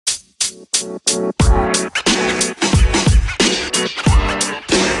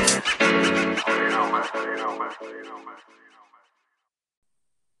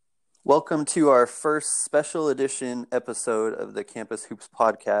Welcome to our first special edition episode of the Campus Hoops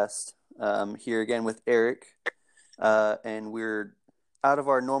podcast. Here again with Eric, and we're out of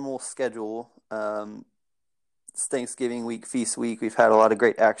our normal schedule. It's Thanksgiving week, feast week. We've had a lot of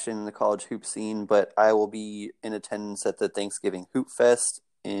great action in the college hoop scene, but I will be in attendance at the Thanksgiving Hoop Fest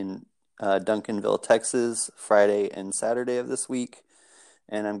in Duncanville, Texas, Friday and Saturday of this week.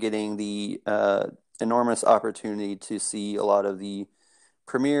 And I'm getting the enormous opportunity to see a lot of the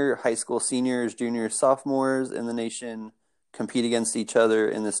premier high school seniors, juniors, sophomores in the nation compete against each other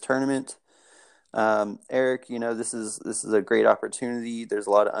in this tournament. Eric, this is a great opportunity. There's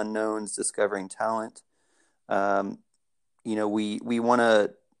a lot of unknowns, discovering talent. We want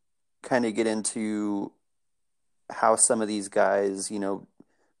to kind of get into how some of these guys,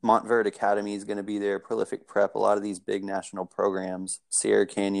 Montverde Academy is going to be there, Prolific Prep, a lot of these big national programs, Sierra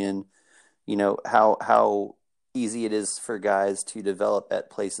Canyon, how easy it is for guys to develop at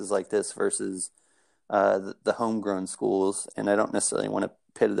places like this versus the homegrown schools. And I don't necessarily want to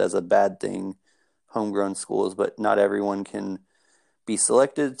pit it as a bad thing, homegrown schools, but not everyone can be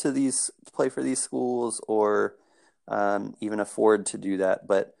selected to play for these schools or even afford to do that.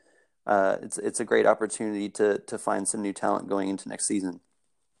 But it's a great opportunity to find some new talent going into next season.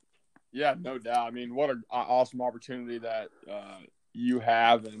 Yeah, no doubt. I mean, what an awesome opportunity that you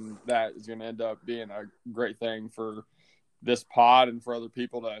have, and that is going to end up being a great thing for this pod and for other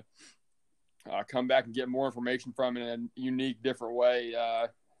people to come back and get more information from in a unique, different way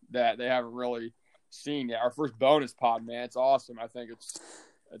that they haven't really seen yet. Our first bonus pod, man, it's awesome. I think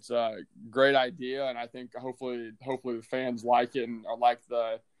it's a great idea, and I think hopefully the fans like it and like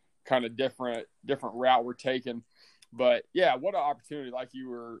the kind of different route we're taking. But yeah, what an opportunity! Like you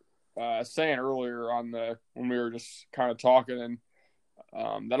were saying earlier when we were just kind of talking,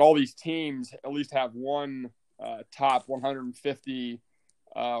 and that all these teams at least have one top 150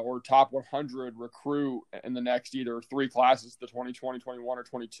 or top 100 recruit in the next either three classes, the 2020, 21, or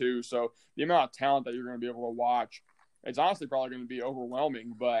 22. So the amount of talent that you're going to be able to watch, it's honestly probably going to be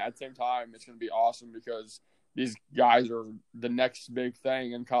overwhelming, but at the same time, it's going to be awesome because these guys are the next big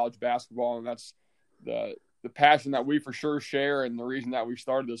thing in college basketball, and that's the passion that we for sure share and the reason that we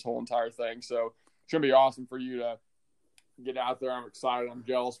started this whole entire thing. So it's going to be awesome for you to get out there. I'm excited. I'm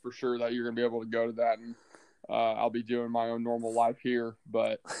jealous for sure that you're going to be able to go to that, and I'll be doing my own normal life here,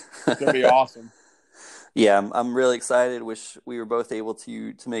 but it's going to be awesome. Yeah, I'm really excited. Wish we were both able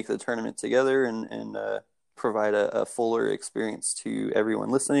to make the tournament together and provide a fuller experience to everyone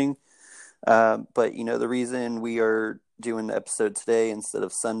listening. But, the reason we are doing the episode today instead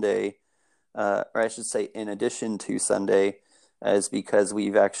of Sunday, or I should say in addition to Sunday, is because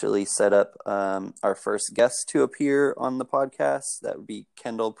we've actually set up our first guest to appear on the podcast. That would be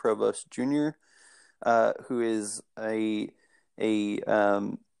Kendall Provost Jr., who is a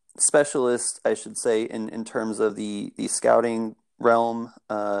specialist, I should say, in terms of the scouting realm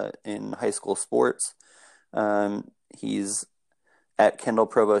in high school sports. He's at Kendall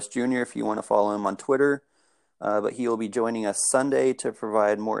Provost Jr. if you want to follow him on Twitter. But he will be joining us Sunday to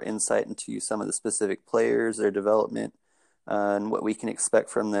provide more insight into some of the specific players, their development, and what we can expect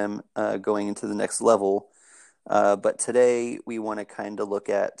from them going into the next level. But today we want to kind of look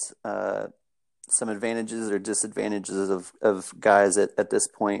at some advantages or disadvantages of guys at this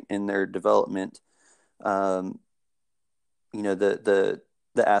point in their development. The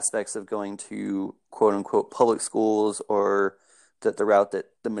aspects of going to quote unquote public schools, or the route that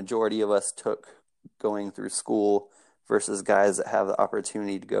the majority of us took going through school, versus guys that have the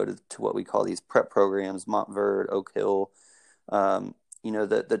opportunity to go to what we call these prep programs, Montverde, Oak Hill,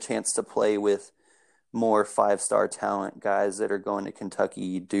 the chance to play with more 5-star talent, guys that are going to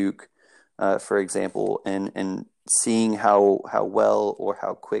Kentucky, Duke, for example, and seeing how well or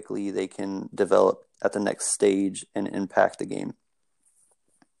how quickly they can develop at the next stage and impact the game.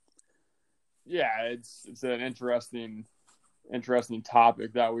 Yeah, it's an interesting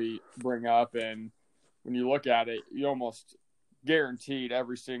topic that we bring up, and when you look at it, you almost guaranteed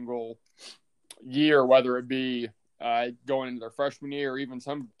every single year, whether it be going into their freshman year, or even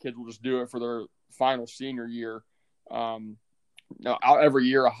some kids will just do it for their final senior year. Every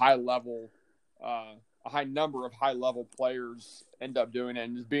year, a high number of high level players end up doing it.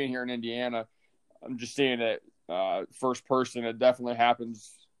 And just being here in Indiana, I'm just seeing it first person. It definitely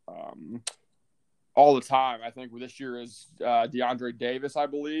happens all the time. I think this year is DeAndre Davis, I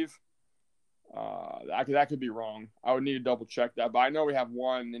believe. That could be wrong. I would need to double check that, but I know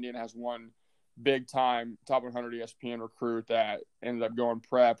Indiana has one big time top 100 ESPN recruit that ended up going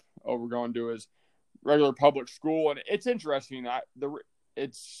prep over going to his regular public school. And it's interesting.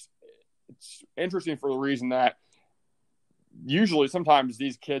 It's interesting for the reason that usually sometimes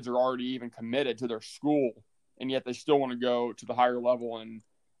these kids are already even committed to their school, and yet they still want to go to the higher level and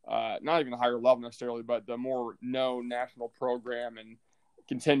not even the higher level necessarily, but the more known national program and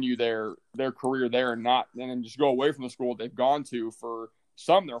continue their career there and then just go away from the school they've gone to for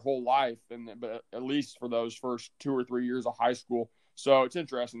some their whole life, but at least for those first 2 or 3 years of high school. So it's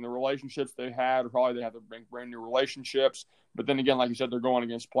interesting. The relationships they had, probably they have to bring brand new relationships. But then again, like you said, they're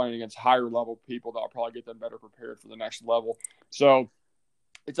playing against higher level people that'll probably get them better prepared for the next level. So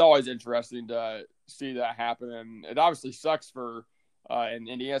it's always interesting to see that happen. And it obviously sucks for, in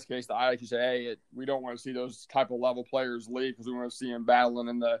Indiana's case, the IHSA. We don't want to see those type of level players leave because we want to see them battling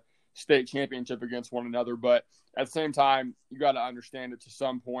in the state championship against one another. But at the same time, you got to understand it to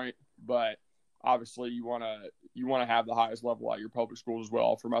some point. But obviously, you want to have the highest level at your public schools as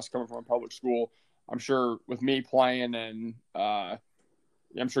well. From us coming from a public school, I'm sure with me playing and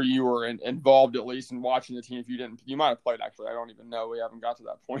I'm sure you were involved at least in watching the team. If you didn't, you might have played. Actually, I don't even know. We haven't got to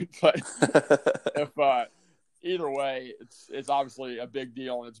that point. But if either way, it's obviously a big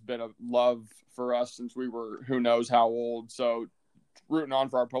deal, and it's been a love for us since we were who knows how old. So rooting on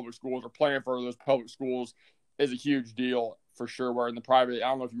for our public schools or playing for those public schools is a huge deal for sure. Where in the private, I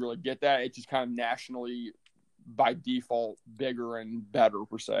don't know if you really get that. It's just kind of nationally by default bigger and better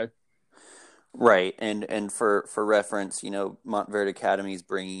per se. Right, and for reference, Montverde Academy is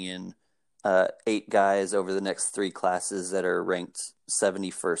bringing in 8 guys over the next 3 classes that are ranked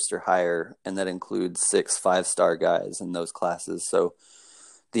 71st or higher, and that includes 6 5-star guys in those classes. So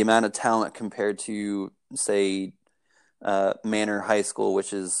the amount of talent compared to, say, Manor High School,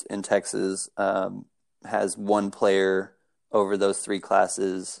 which is in Texas, has 1 player over those 3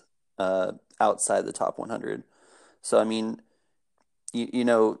 classes outside the top 100. So I mean,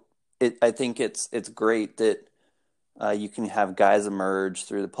 I think it's great that you can have guys emerge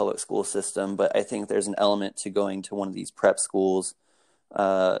through the public school system, but I think there's an element to going to one of these prep schools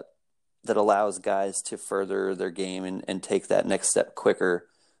that allows guys to further their game and take that next step quicker.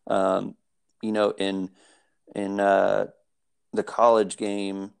 In the college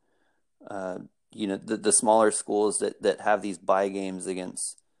game, the smaller schools that have these bye games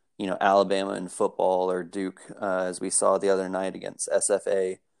against Alabama in football or Duke, as we saw the other night against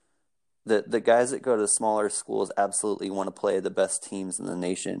SFA. The guys that go to smaller schools absolutely want to play the best teams in the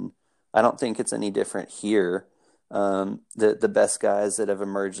nation. I don't think it's any different here. The best guys that have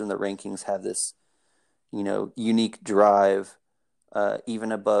emerged in the rankings have this, unique drive,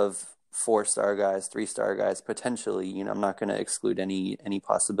 even above 4-star guys, 3-star guys, potentially. I'm not going to exclude any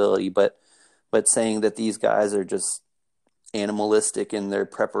possibility, but saying that these guys are just animalistic in their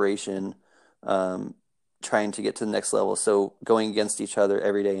preparation, trying to get to the next level. So going against each other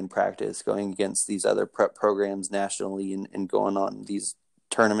every day in practice, going against these other prep programs nationally and going on these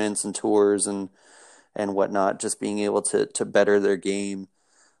tournaments and tours and whatnot, just being able to better their game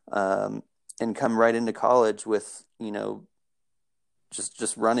and come right into college with,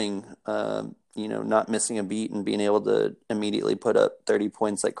 just running, not missing a beat and being able to immediately put up 30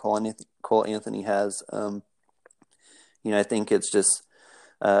 points like Cole Anthony has. I think it's just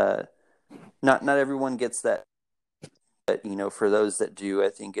not everyone gets that, but for those that do, I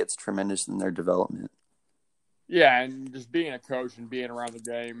think it's tremendous in their development. Yeah, and just being a coach and being around the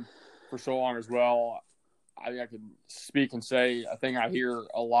game for so long as well, I think I can speak and say a thing I hear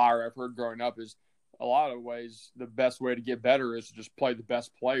a lot, or I've heard growing up, is a lot of ways the best way to get better is to just play the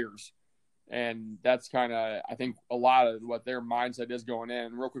best players. And that's kind of, I think, a lot of what their mindset is going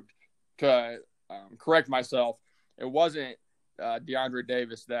in. Real quick, to correct myself, it wasn't DeAndre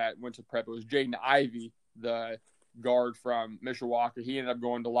Davis that went to prep. It was Jaden Ivey, the guard from Mishawaka. He ended up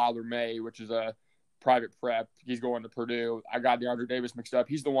going to Lawler May, which is a private prep. He's going to Purdue. I got DeAndre Davis mixed up.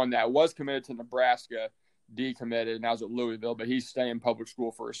 He's the one that was committed to Nebraska, decommitted, and now is at Louisville, but he's staying public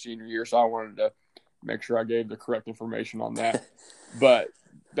school for his senior year, so I wanted to make sure I gave the correct information on that. But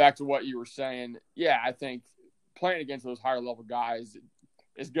back to what you were saying, yeah, I think playing against those higher level guys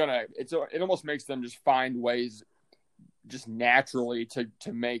it almost makes them just find ways just naturally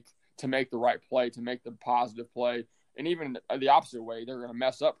to make the right play, to make the positive play. And even the opposite way, they're going to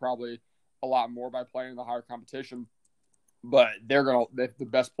mess up probably a lot more by playing in the higher competition. But the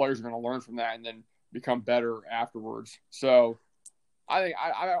best players are going to learn from that and then become better afterwards. So I think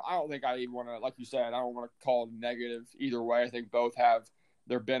I don't think I even want to, like you said, I don't want to call it negative either way. I think both have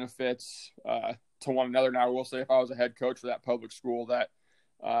their benefits to one another. Now, I will say, if I was a head coach for that public school that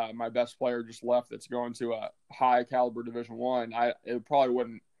my best player just left, that's going to a high caliber Division I, it probably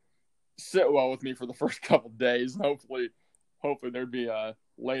wouldn't sit well with me for the first couple of days. Hopefully there'd be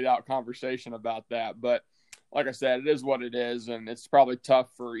laid out conversation about that. But like I said, it is what it is, and it's probably tough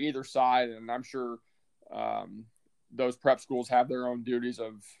for either side. And I'm sure those prep schools have their own duties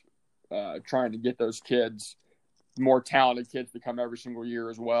of trying to get those kids, more talented kids, to come every single year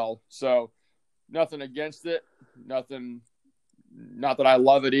as well. So nothing against it, nothing. Not that I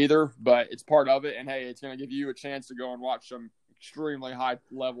love it either, but it's part of it. And hey, it's going to give you a chance to go and watch some extremely high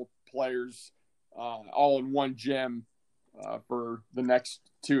level players all in one gym for the next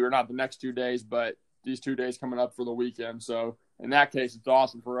two, or not the next 2 days, but these 2 days coming up for the weekend. So in that case, it's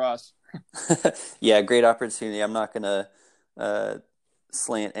awesome for us. Yeah, great opportunity. I'm not going to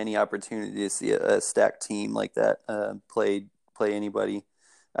slant any opportunity to see a stacked team like that play anybody.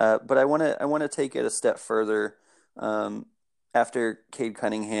 But I want to take it a step further. After Cade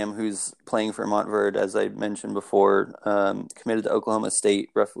Cunningham, who's playing for Montverde, as I mentioned before, committed to Oklahoma State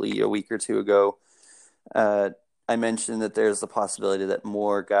roughly a week or two ago, I mentioned that there's the possibility that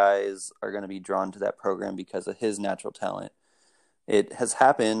more guys are going to be drawn to that program because of his natural talent. It has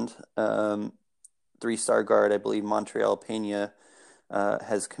happened. 3-star guard, I believe, Montreal Pena,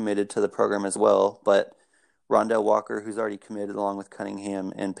 has committed to the program as well. But Rondell Walker, who's already committed along with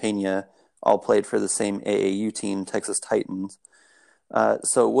Cunningham and Pena, all played for the same AAU team, Texas Titans.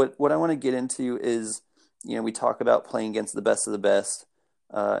 So what I want to get into is, we talk about playing against the best of the best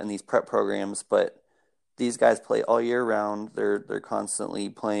in these prep programs, but these guys play all year round. They're constantly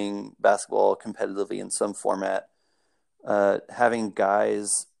playing basketball competitively in some format. Having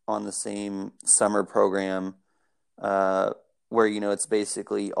guys on the same summer program where, it's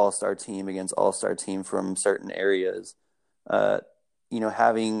basically all-star team against all-star team from certain areas,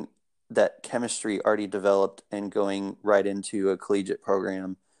 having that chemistry already developed and going right into a collegiate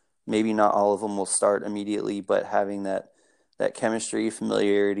program. Maybe not all of them will start immediately, but having that chemistry,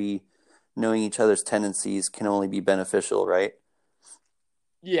 familiarity, knowing each other's tendencies can only be beneficial, right?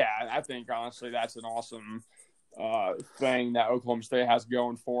 Yeah, I think honestly that's an awesome thing that Oklahoma State has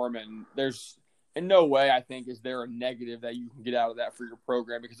going for them. And there's in no way, I think, is there a negative that you can get out of that for your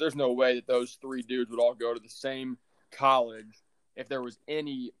program, because there's no way that those three dudes would all go to the same college if there was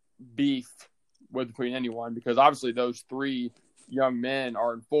any beef between anyone, because obviously those three young men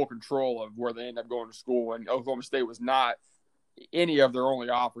are in full control of where they end up going to school, and Oklahoma State was not any of their only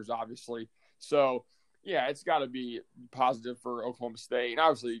offers, obviously. So yeah, it's got to be positive for Oklahoma State. And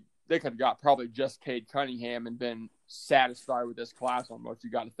obviously they could have got probably just Cade Cunningham and been satisfied with this class almost,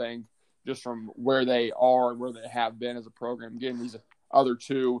 you got to think, just from where they are and where they have been as a program. Getting these other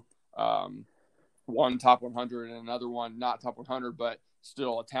two, one top 100 and another one not top 100, but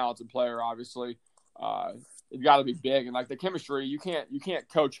still a talented player, obviously. It's got to be big. And like the chemistry, you can't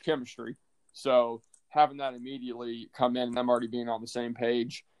coach chemistry. So having that immediately come in and them already being on the same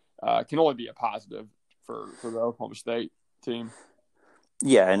page can only be a positive for the Oklahoma State team.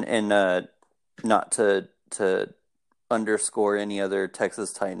 Yeah, and not to underscore any other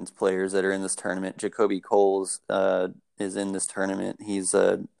Texas Titans players that are in this tournament. Jacoby Coles is in this tournament. He's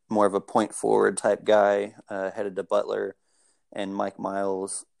more of a point forward type guy, headed to Butler. And Mike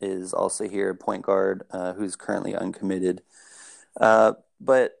Miles is also here, point guard, who's currently uncommitted.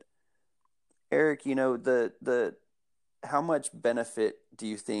 But Eric, the how much benefit do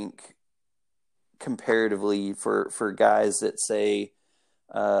you think comparatively for guys that say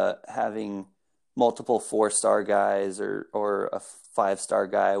having multiple 4-star guys or a 5-star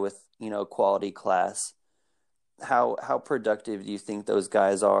guy with quality class? How productive do you think those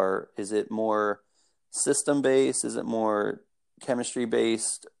guys are? Is it more system based? Is it more chemistry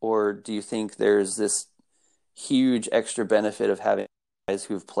based? Or do you think there's this huge extra benefit of having guys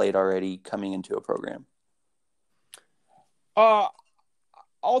who've played already coming into a program?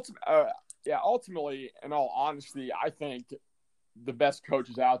 Ultimately, in all honesty, I think the best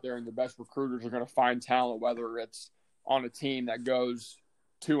coaches out there and the best recruiters are going to find talent, whether it's on a team that goes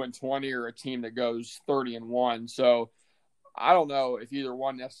 2-20 or a team that goes 30-1. So I don't know if either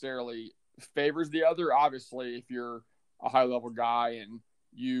one necessarily favors the other. Obviously, if you're a high level guy and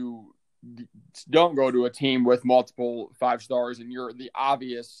you don't go to a team with multiple 5 stars and you're the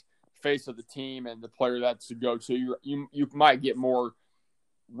obvious face of the team and the player that's to go to, you might get more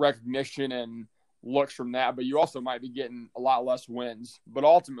recognition and looks from that, but you also might be getting a lot less wins. But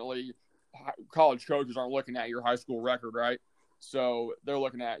ultimately, college coaches aren't looking at your high school record, right? So they're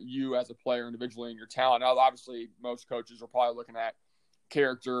looking at you as a player individually and your talent. Now, obviously, most coaches are probably looking at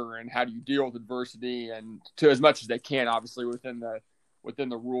character and how do you deal with adversity, and to as much as they can, obviously within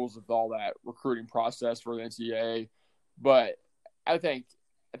the rules of all that recruiting process for the NCAA. But I think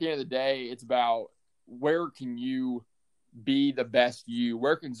at the end of the day, it's about where can you be the best you?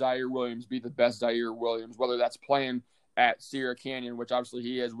 Where can Zaire Williams be the best Zaire Williams? Whether that's playing at Sierra Canyon, which obviously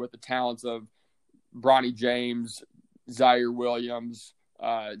he is, with the talents of Bronny James, Zaire Williams,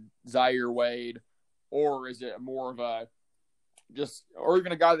 Zaire Wade, or is it more of a or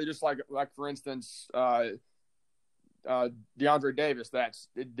even a guy that just like for instance, DeAndre Davis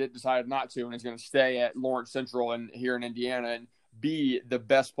decided not to and is going to stay at Lawrence Central and here in Indiana and be the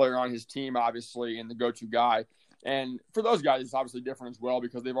best player on his team, obviously, and the go-to guy. And for those guys, it's obviously different as well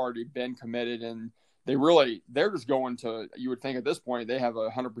because they've already been committed and they're just going to, you would think at this point, they have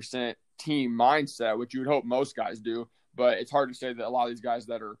 100% team mindset, which you would hope most guys do. But it's hard to say that a lot of these guys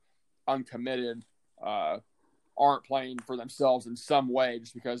that are uncommitted aren't playing for themselves in some way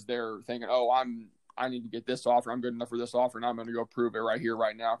just because they're thinking, oh, I need to get this offer. I'm good enough for this offer, and I'm going to go prove it right here,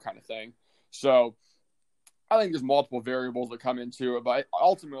 right now kind of thing. So I think there's multiple variables that come into it. But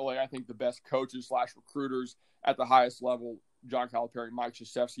ultimately, I think the best coaches / recruiters at the highest level, John Calipari, Mike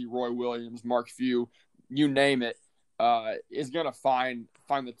Krzyzewski, Roy Williams, Mark Few, you name it, is going to find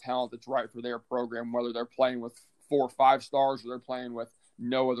the talent that's right for their program, whether they're playing with 4 or 5 stars or they're playing with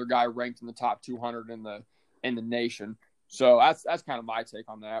no other guy ranked in the top 200 in the nation. So that's kind of my take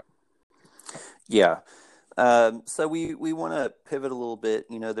on that. Yeah. So we want to pivot a little bit.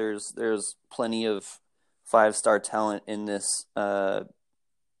 You know, there's plenty of 5-star talent in this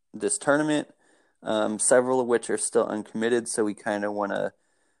tournament, several of which are still uncommitted. So we kind of want to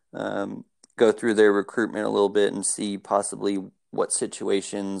go through their recruitment a little bit and see possibly what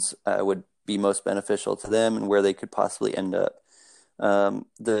situations would be most beneficial to them and where they could possibly end up.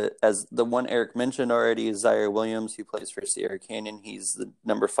 As the one Eric mentioned already is Zaire Williams, who plays for Sierra Canyon. He's the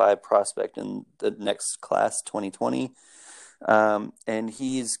number 5 prospect in the next class, 2020. And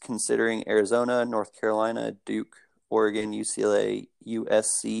he's considering Arizona, North Carolina, Duke, Oregon, UCLA,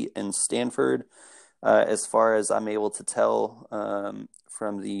 USC, and Stanford. As far as I'm able to tell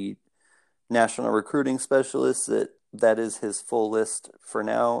from the national recruiting specialist, that is his full list for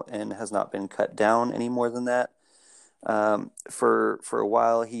now and has not been cut down any more than that. For a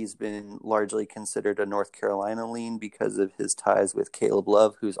while, he's been largely considered a North Carolina lean because of his ties with Caleb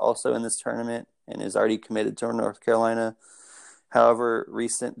Love, who's also in this tournament and is already committed to North Carolina. However,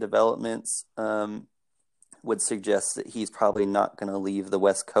 recent developments would suggest that he's probably not going to leave the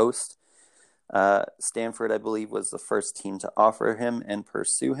West Coast. Stanford, I believe, was the first team to offer him and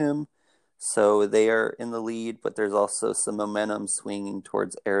pursue him. So they are in the lead, but there's also some momentum swinging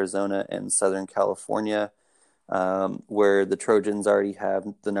towards Arizona and Southern California, where the Trojans already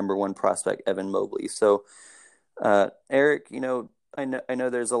have the number 1 prospect, Evan Mobley. So, Eric, you know, I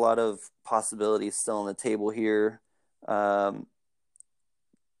know there's a lot of possibilities still on the table here,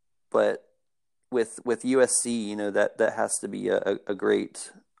 but with USC, you know, that has to be a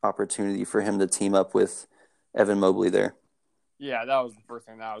great opportunity for him to team up with Evan Mobley there. Yeah, that was the first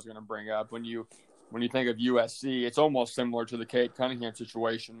thing that I was going to bring up. When you think of USC, it's almost similar to the Cade Cunningham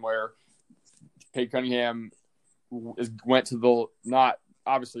situation where Cade Cunningham went to the, not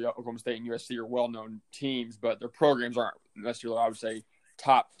obviously Oklahoma State and USC are well-known teams, but their programs aren't necessarily, I would say,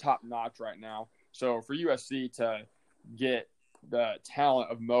 top notch right now. So for USC to get the talent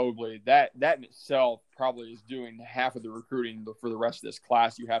of Mobley, that in itself probably is doing half of the recruiting for the rest of this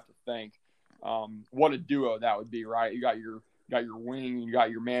class. You have to think what a duo that would be, right? You got your wing, you got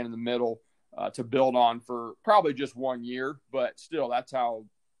your man in the middle to build on for probably just 1 year, but still, that's how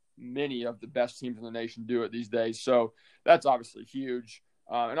many of the best teams in the nation do it these days. So that's obviously huge.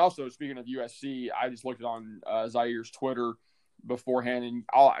 And also, speaking of USC, I just looked on Zaire's Twitter beforehand, and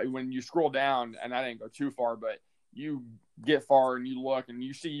when you scroll down, and I didn't go too far, but you get far and you look and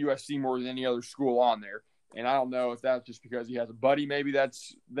you see USC more than any other school on there. And I don't know if that's just because he has a buddy maybe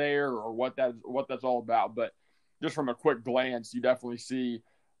that's there or what that's all about. But just from a quick glance, you definitely see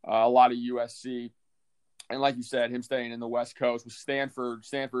a lot of USC. And like you said, him staying in the West Coast with Stanford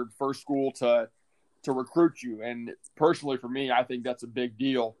first school to recruit you. And personally for me, I think that's a big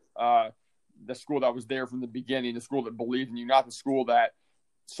deal. The school that was there from the beginning, the school that believed in you, not the school that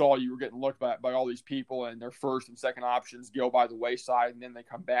saw you were getting looked at by all these people and their first and second options go by the wayside and then they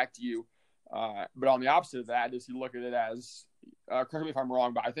come back to you. But on the opposite of that is you look at it as, correct me if I'm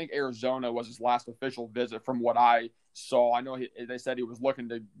wrong, but I think Arizona was his last official visit from what I saw. I know they said he was looking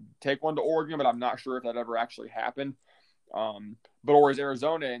to take one to Oregon, but I'm not sure if that ever actually happened. But or is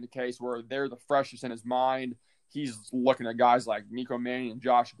Arizona in the case where they're the freshest in his mind? He's looking at guys like Nico Mannion and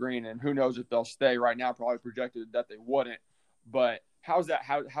Josh Green, and who knows if they'll stay. Right now, probably projected that they wouldn't. But how does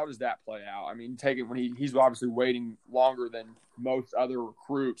that play out? I mean, take it when he's obviously waiting longer than most other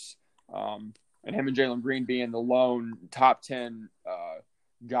recruits, and him and Jalen Green being the lone top 10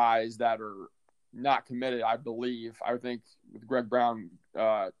 guys that are not committed, I believe. I think with Greg Brown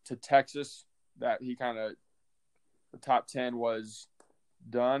to Texas, that he kind of the top 10 was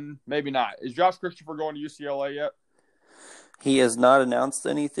done. Maybe not. Is Josh Christopher going to UCLA yet? He has not announced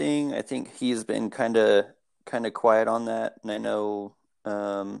anything. I think he's been kind of quiet on that, and I know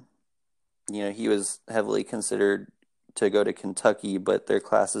he was heavily considered to go to Kentucky, but their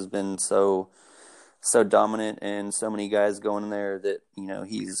class has been so dominant and so many guys going there that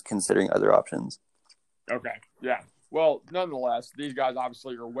he's considering other options. Okay, yeah. Well, nonetheless, these guys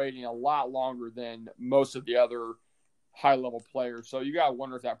obviously are waiting a lot longer than most of the other high-level players. So you got to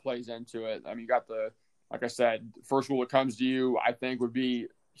wonder if that plays into it. I mean, you got like I said, first school that comes to you, I think would be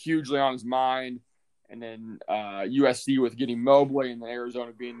hugely on his mind. And then USC with getting Mobley and then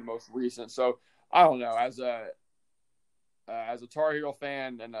Arizona being the most recent. So I don't know. As a Tar Heel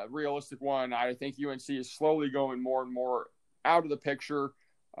fan and a realistic one, I think UNC is slowly going more and more out of the picture.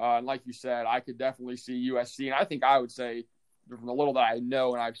 And like you said, I could definitely see USC. And I think I would say, from the little that I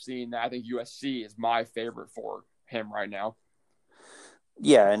know and I've seen, that I think USC is my favorite for him right now.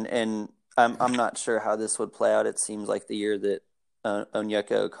 Yeah, and I'm not sure how this would play out. It seems like the year that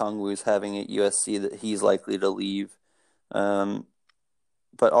Onyeka Okongwu's having at USC that he's likely to leave. But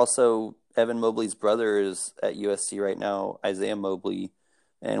also Evan Mobley's brother is at USC right now, Isaiah Mobley,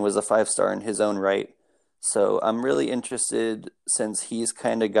 and was a 5-star in his own right. So I'm really interested, since he's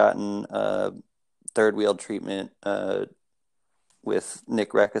kind of gotten third wheel treatment with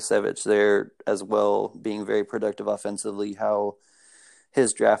Nick Rakosevich there as well, being very productive offensively, how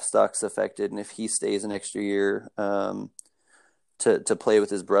his draft stock's affected, and if he stays an extra year to play with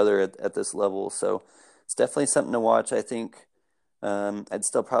his brother at this level. So it's definitely something to watch. I think I'd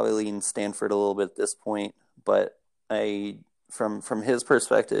still probably lean Stanford a little bit at this point, but from his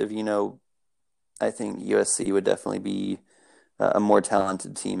perspective, I think USC would definitely be a more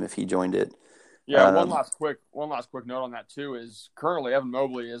talented team if he joined it. Yeah, one last quick note on that too is currently Evan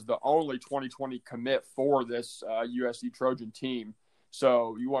Mobley is the only 2020 commit for this USC Trojan team.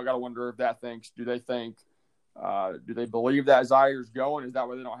 So you got to wonder if do they believe that Zaire's going? Is that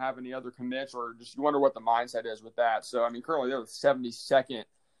why they don't have any other commits, or just you wonder what the mindset is with that? So I mean, currently they're the 72nd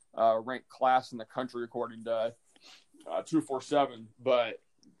ranked class in the country according to 247, but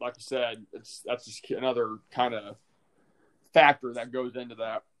like you said, that's just another kind of factor that goes into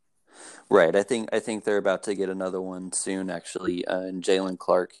that. Right. I think they're about to get another one soon, actually, and Jalen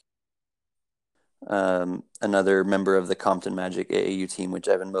Clark, another member of the Compton Magic AAU team, which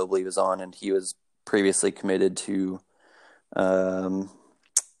Evan Mobley was on, and he was previously committed to. I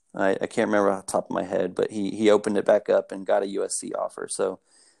can't remember off the top of my head, but he opened it back up and got a USC offer. So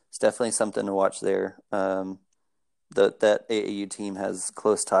it's definitely something to watch there. That AAU team has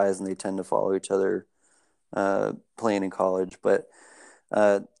close ties, and they tend to follow each other playing in college. But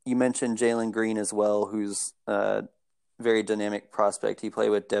you mentioned Jalen Green as well, who's a very dynamic prospect. He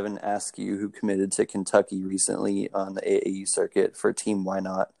played with Devin Askew, who committed to Kentucky recently on the AAU circuit for Team Why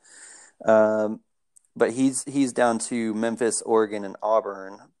Not. But he's down to Memphis, Oregon, and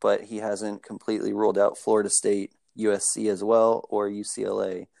Auburn, but he hasn't completely ruled out Florida State, USC as well, or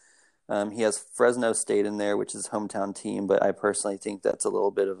UCLA. He has Fresno State in there, which is his hometown team, but I personally think that's a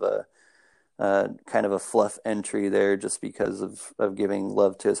little bit of a kind of a fluff entry there just because of giving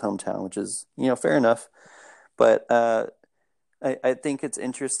love to his hometown, which is, fair enough. But I think it's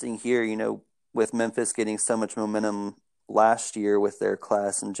interesting here, with Memphis getting so much momentum last year with their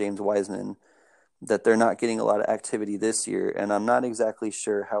class and James Wiseman, that they're not getting a lot of activity this year. And I'm not exactly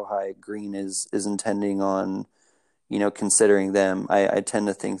sure how high Green is intending on, considering them. I tend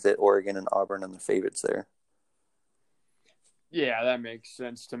to think that Oregon and Auburn are the favorites there. Yeah, that makes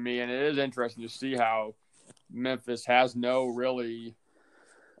sense to me. And it is interesting to see how Memphis has no really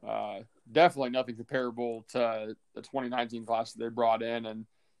definitely nothing comparable to the 2019 class that they brought in. And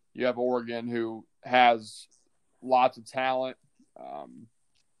you have Oregon, who has lots of talent.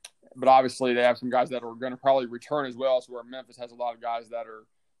 But obviously they have some guys that are going to probably return as well. So where Memphis has a lot of guys that are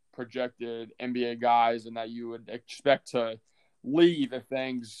projected NBA guys and that you would expect to leave if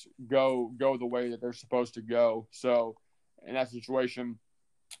things go the way that they're supposed to go. So in that situation,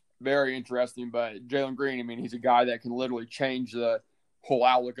 very interesting. But Jalen Green, I mean, he's a guy that can literally change the whole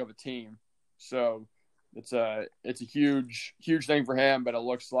outlook of a team. So it's a huge thing for him. But it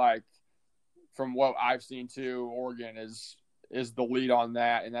looks like, from what I've seen too, Oregon is the lead on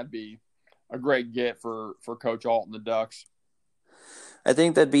that, and that'd be a great get for Coach Alt and the Ducks. I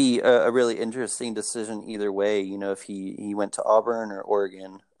think that'd be a really interesting decision either way, if he went to Auburn or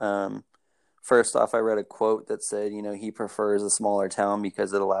Oregon. First off, I read a quote that said, he prefers a smaller town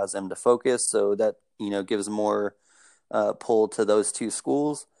because it allows them to focus. So that, gives more pull to those two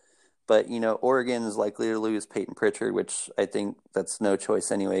schools. But, Oregon is likely to lose Peyton Pritchard, which I think that's no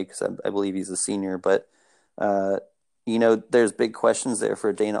choice anyway, because I believe he's a senior. But there's big questions there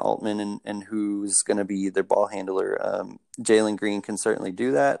for Dana Altman and who's going to be their ball handler. Jalen Green can certainly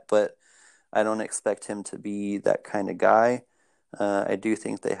do that, but I don't expect him to be that kind of guy. I do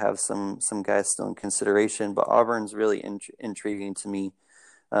think they have some guys still in consideration, but Auburn's really intriguing to me.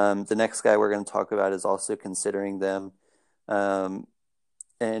 The next guy we're going to talk about is also considering them. And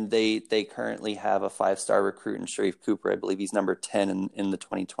they currently have a 5-star recruit in Sharif Cooper. I believe he's number 10 in the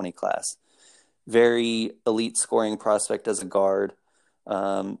 2020 class. Very elite scoring prospect as a guard.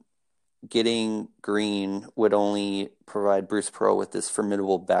 Getting Green would only provide Bruce Pearl with this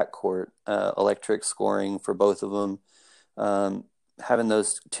formidable backcourt, electric scoring for both of them. Having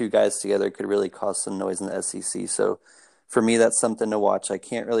those two guys together could really cause some noise in the SEC. So for me, that's something to watch. I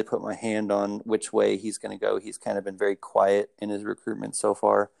can't really put my hand on which way he's going to go. He's kind of been very quiet in his recruitment so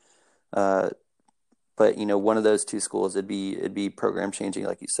far. But one of those two schools, it'd be program changing,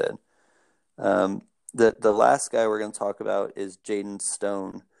 like you said. The last guy we're going to talk about is Jaden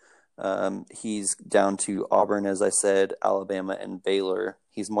Stone. He's down to Auburn, as I said, Alabama, and Baylor.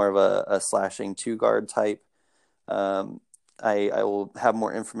 He's more of a slashing 2-guard type. I will have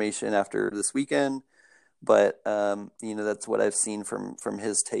more information after this weekend, but that's what I've seen from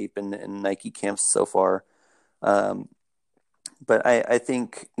his tape and Nike camps so far. But I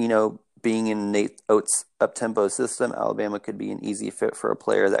think being in Nate Oates' up-tempo system, Alabama could be an easy fit for a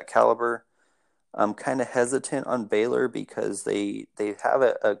player of that caliber. I'm kind of hesitant on Baylor because they have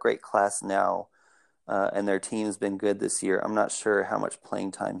a great class now, and their team's been good this year. I'm not sure how much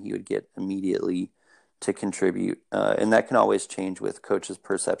playing time he would get immediately to contribute, and that can always change with coaches'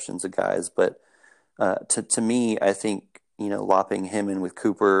 perceptions of guys. But to me, I think lopping him in with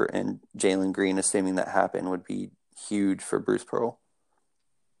Cooper and Jalen Green, assuming that happened, would be huge for Bruce Pearl.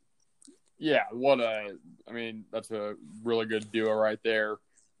 Yeah, that's a really good duo right there.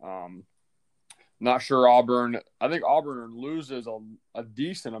 Not sure Auburn. I think Auburn loses a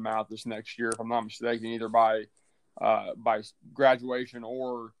decent amount this next year, if I'm not mistaken, either by graduation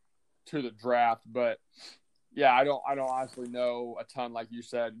or to the draft. But yeah, I don't honestly know a ton. Like you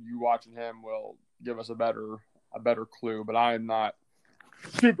said, you watching him will give us a better clue. But I am not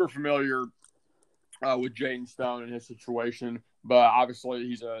super familiar with Jaden Stone and his situation. But obviously,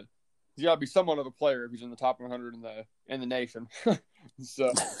 he's got to be somewhat of a player if he's in the top 100 in the nation.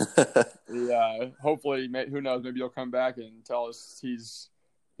 So, yeah, hopefully, who knows? Maybe he'll come back and tell us he's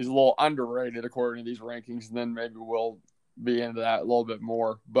a little underrated according to these rankings, and then maybe we'll be into that a little bit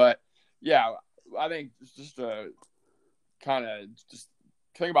more. But yeah, I think just to kind of just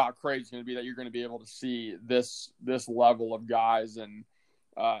think about how crazy it's going to be that you're going to be able to see this level of guys and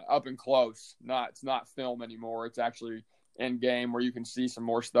up and close. It's not film anymore. It's actually in game where you can see some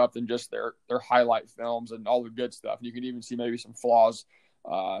more stuff than just their highlight films and all the good stuff. And you can even see maybe some flaws,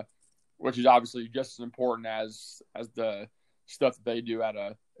 which is obviously just as important as the stuff that they do at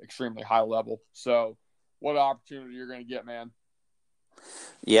a extremely high level. So what an opportunity you're going to get, man.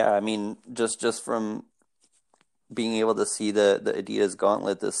 Yeah, I mean, just from being able to see the Adidas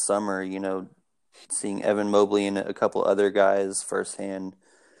Gauntlet this summer, seeing Evan Mobley and a couple other guys firsthand,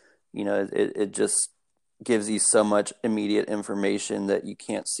 it just gives you so much immediate information that you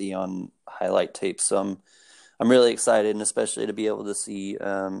can't see on highlight tape. So I'm really excited, and especially to be able to see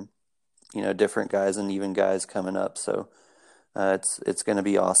different guys and even guys coming up. So it's going to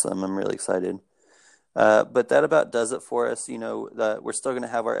be awesome. I'm really excited. But that about does it for us. We're still going to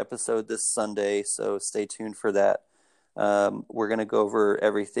have our episode this Sunday, so stay tuned for that. We're going to go over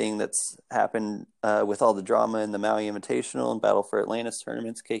everything that's happened with all the drama in the Maui Invitational and Battle for Atlantis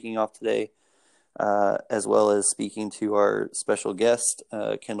tournaments kicking off today. As well as speaking to our special guest,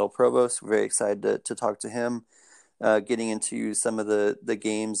 Kendall Provost. We're very excited to talk to him, getting into some of the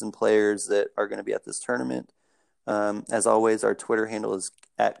games and players that are going to be at this tournament. As always, our Twitter handle is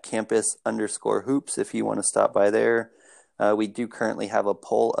 @campus_hoops if you want to stop by there. We do currently have a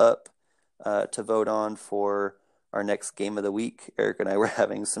poll up to vote on for our next game of the week. Eric and I were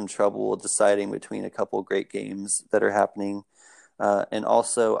having some trouble deciding between a couple great games that are happening. And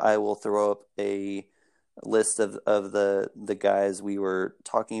also, I will throw up a list of the guys we were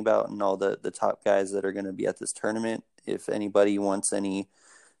talking about and all the top guys that are going to be at this tournament. If anybody wants any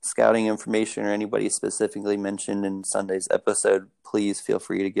scouting information or anybody specifically mentioned in Sunday's episode, please feel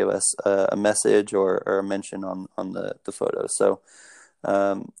free to give us a message or a mention on the photo. So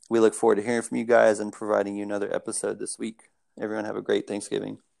we look forward to hearing from you guys and providing you another episode this week. Everyone have a great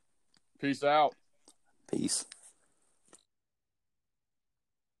Thanksgiving. Peace out. Peace.